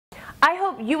I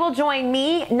hope you will join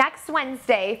me next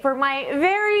Wednesday for my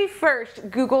very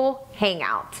first Google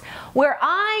Hangout, where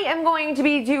I am going to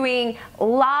be doing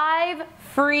live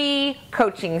free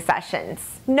coaching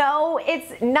sessions. No,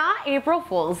 it's not April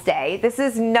Fool's Day. This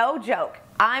is no joke.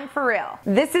 I'm for real.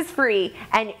 This is free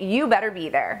and you better be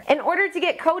there. In order to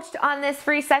get coached on this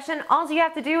free session, all you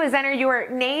have to do is enter your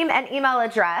name and email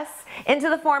address into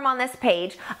the form on this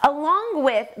page, along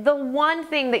with the one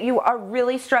thing that you are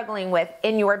really struggling with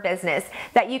in your business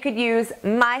that you could use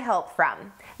my help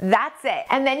from. That's it.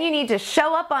 And then you need to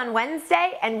show up on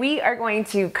Wednesday and we are going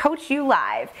to coach you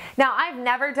live. Now, I've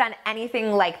never done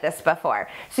anything like this before,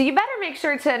 so you better make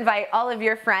sure to invite all of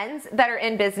your friends that are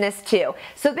in business too,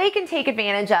 so they can take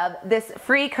advantage of this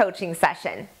free coaching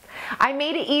session. I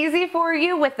made it easy for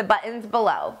you with the buttons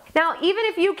below. Now, even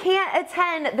if you can't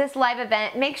attend this live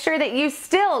event, make sure that you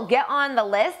still get on the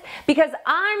list, because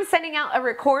I'm sending out a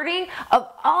recording of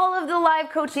all of the live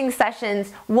coaching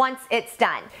sessions once it's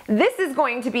done. This is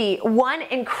going to be one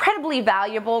incredibly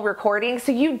valuable recording,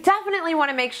 so you definitely want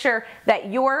to make sure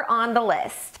that you're on the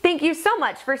list. Thank you so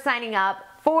much for signing up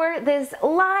for this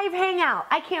live hangout.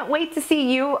 I can't wait to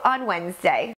see you on Wednesday.